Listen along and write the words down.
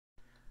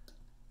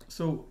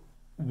So,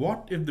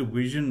 what if the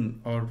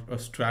vision or a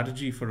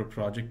strategy for a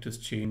project is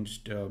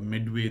changed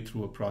midway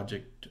through a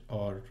project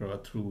or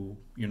through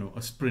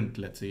a sprint?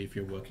 Let's say if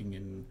you're working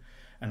in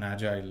an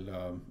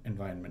agile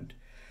environment.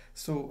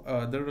 So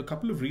there are a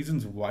couple of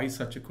reasons why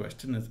such a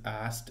question is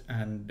asked,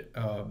 and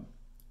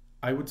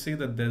I would say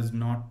that there's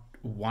not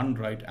one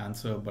right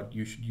answer, but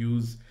you should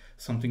use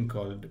something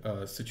called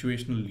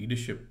situational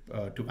leadership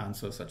to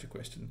answer such a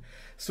question.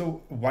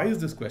 So, why is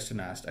this question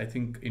asked? I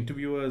think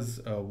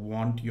interviewers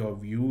want your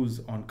views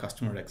on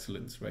customer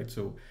excellence, right?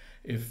 So,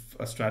 if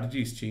a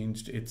strategy is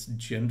changed, it's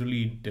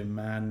generally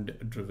demand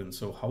driven.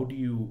 So, how do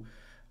you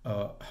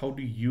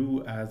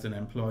as an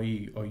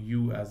employee, or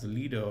you as a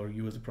leader, or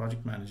you as a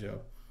project manager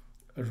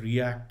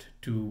react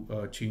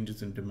to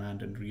changes in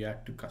demand and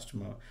react to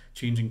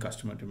changing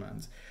customer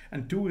demands?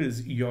 And two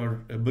is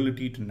your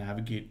ability to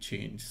navigate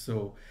change.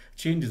 So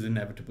change is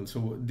inevitable,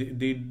 so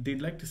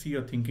they'd like to see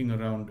your thinking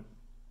around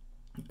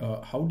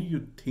how do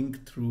you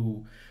think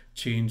through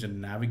change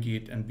and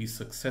navigate and be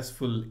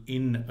successful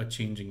in a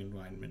changing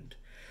environment.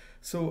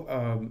 So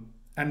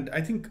and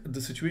I think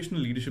the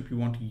situational leadership you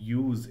want to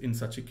use in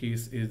such a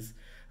case is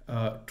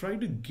try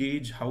to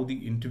gauge how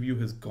the interview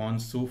has gone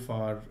so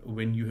far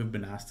when you have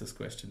been asked this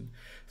question.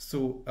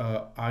 So,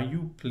 are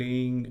you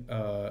playing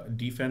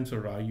defense,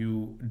 or are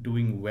you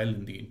doing well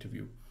in the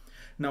interview?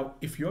 Now,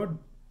 if you're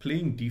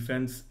playing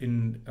defense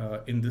in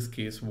this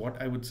case,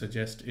 what I would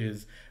suggest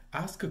is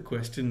ask a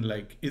question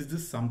like, "Is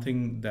this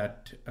something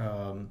that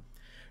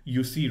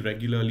you see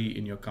regularly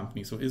in your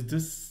company? So is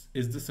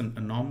this an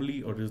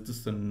anomaly, or is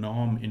this the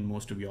norm in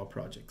most of your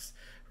projects?"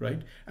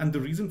 Right? And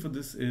the reason for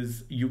this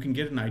is you can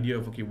get an idea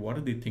of, okay, what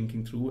are they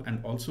thinking through,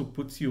 and also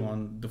puts you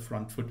on the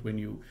front foot when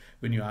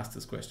you ask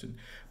this question.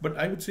 But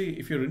I would say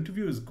if your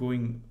interview is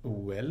going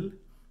well,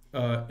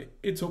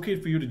 it's okay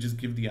for you to just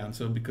give the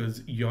answer,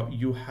 because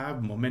you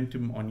have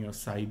momentum on your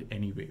side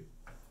anyway.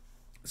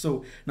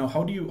 So now,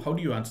 how do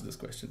you answer this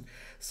question?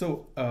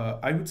 So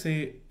I would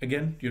say,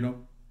 again,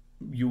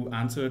 you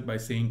answer it by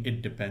saying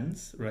it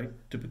depends, right?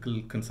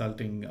 Typical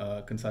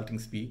consulting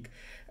speak,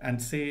 and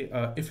say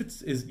if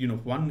it's is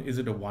one, is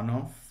it a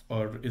one-off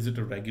or is it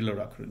a regular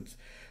occurrence?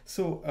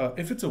 So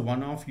if it's a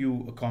one-off,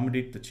 you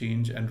accommodate the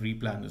change and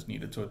replan as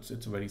needed. So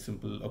it's very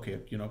simple. Okay,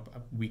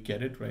 we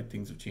get it, right?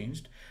 Things have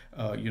changed.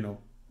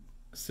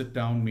 Sit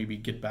down, maybe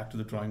get back to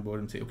the drawing board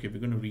and say, okay,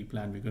 we're going to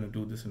replan, we're going to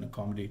do this and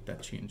accommodate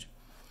that change.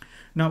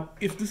 Now,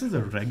 if this is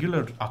a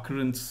regular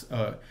occurrence,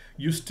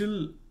 you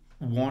still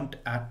want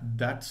at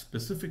that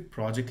specific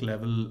project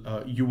level,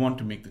 you want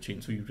to make the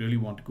change. So you really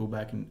want to go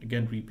back and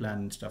again replan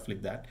and stuff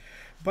like that.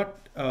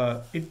 But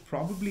it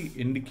probably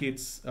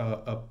indicates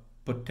a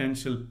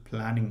potential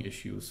planning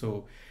issue.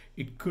 So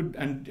it could,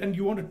 and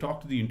you want to talk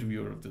to the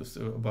interviewer of this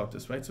about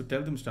this, right? So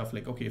tell them stuff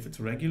like, okay, if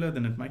it's regular,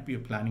 then it might be a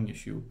planning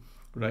issue,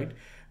 right?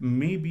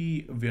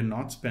 Maybe we're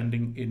not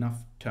spending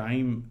enough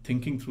time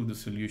thinking through the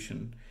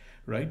solution,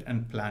 right,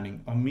 and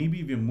planning, or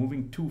maybe we're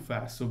moving too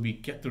fast, so we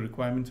get the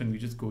requirements and we're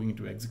just going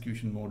into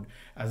execution mode,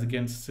 as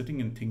against sitting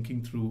and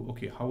thinking through,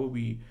 okay, how are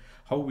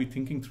we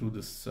thinking through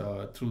this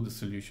through the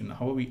solution,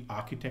 how are we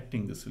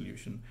architecting the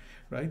solution,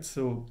 right?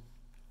 So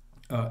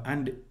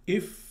and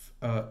if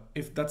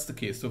that's the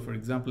case, so for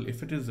example,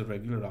 if it is a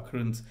regular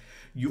occurrence,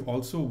 you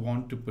also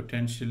want to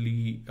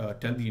potentially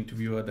tell the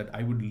interviewer that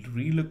I would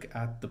relook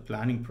at the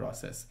planning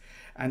process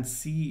and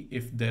see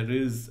if there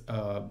is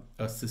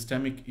a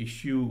systemic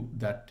issue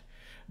that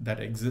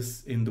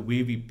exists in the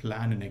way we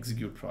plan and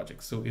execute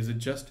projects. So is it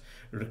just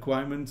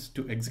requirements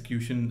to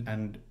execution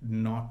and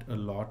not a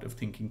lot of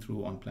thinking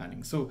through on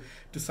planning? So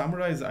to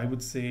summarize, I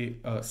would say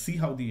see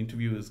how the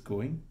interview is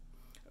going.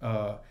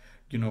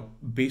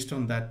 Based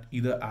on that,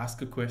 either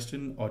ask a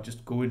question or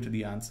just go into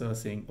the answer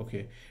saying,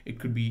 okay, it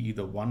could be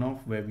either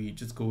one-off where we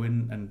just go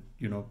in and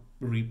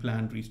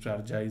replan,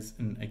 re-strategize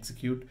and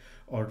execute,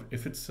 or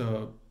if it's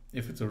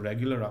a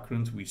regular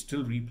occurrence, we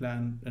still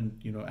replan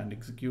and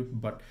execute,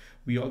 but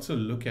we also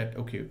look at,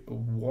 okay,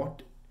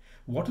 what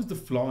is the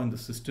flaw in the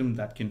system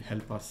that can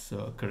help us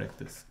correct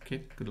this.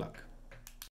 Okay, good luck.